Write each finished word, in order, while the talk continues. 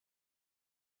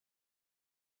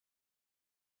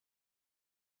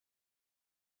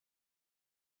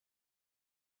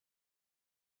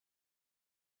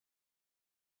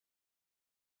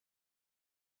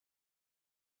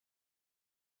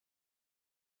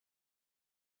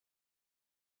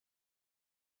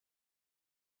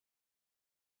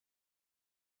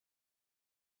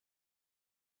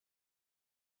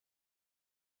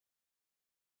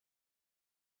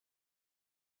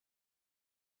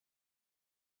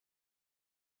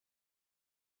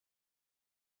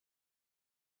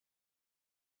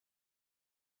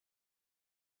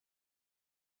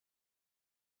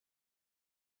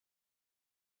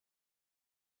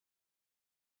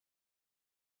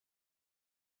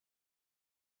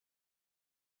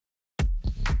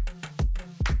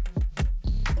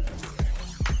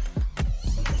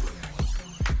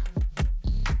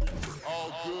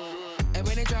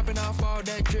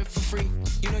all that drip for free.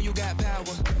 You know you got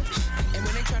power. And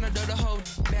when they tryna throw the whole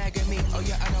bag at me, oh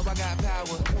yeah, I know I got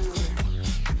power.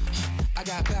 I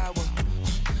got power.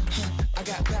 I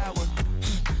got power.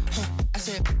 I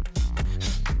said,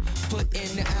 put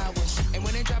in the hours. And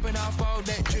when they dropping off all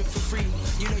that drip for free,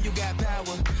 you know you got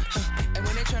power. And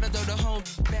when they try to throw the whole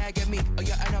bag at me, oh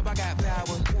yeah, I know I got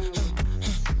power.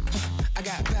 I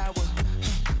got power.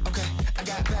 Okay, I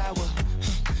got power.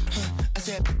 I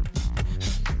said,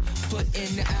 put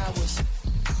in the hours.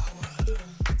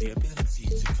 The ability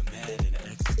to command and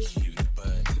execute,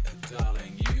 but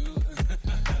darling, you.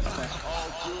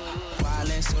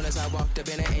 As soon as I walked up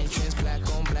in the entrance, black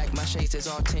on black, my shades is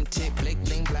all tinted, blick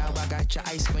bling blow, I got your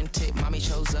ice squinted. Mommy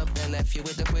chose up and left you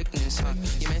with the quickness, huh?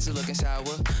 Your man's looking sour,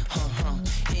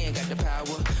 he ain't got the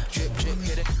power. Drip drip,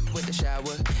 hit it with the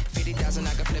shower. 50,000,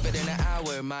 I can flip it in an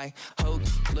hour. My hoe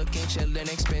looking chillin',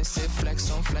 expensive,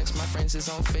 flex on flex. My friends is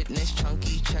on fitness,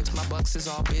 chunky checks. My bucks is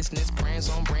all business, brands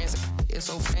on brands. It's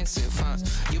offensive, huh?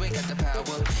 You ain't got the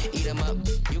power. Eat 'em up,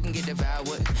 you can get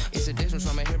devoured. It's a difference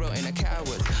from a hero and a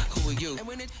coward. Who are you? And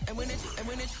when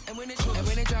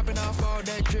they dropping off all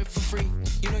that drip for free,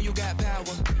 you know you got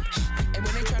power. And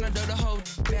when they tryna throw the whole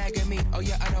bag at me, oh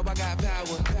yeah, I know I got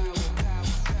power.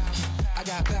 I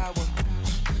got power.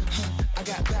 I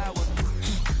got power.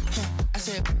 I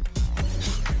said,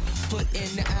 put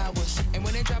in the hours. And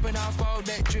when they dropping off all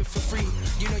that drip for free,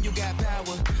 you know you got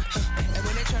power. And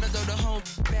when they tryna throw the whole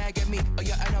bag at me, oh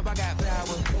yeah, I know I got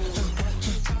power.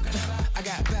 I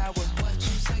got power.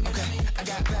 Okay, I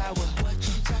got power.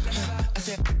 I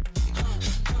said,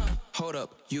 hold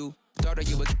up, you thought that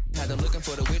you were had them looking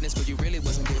for the witness, but you really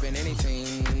wasn't giving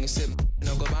anything. Sip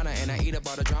no Gabbana and I eat up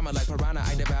all the drama like piranha.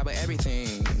 I devour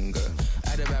everything.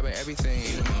 I devour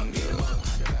everything. I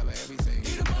devour everything.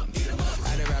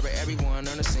 I devour everyone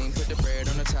on the scene. Put the bread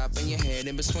on the top and your head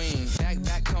in between.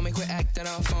 Back, call me, quit acting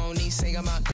all phony. Say I'm out.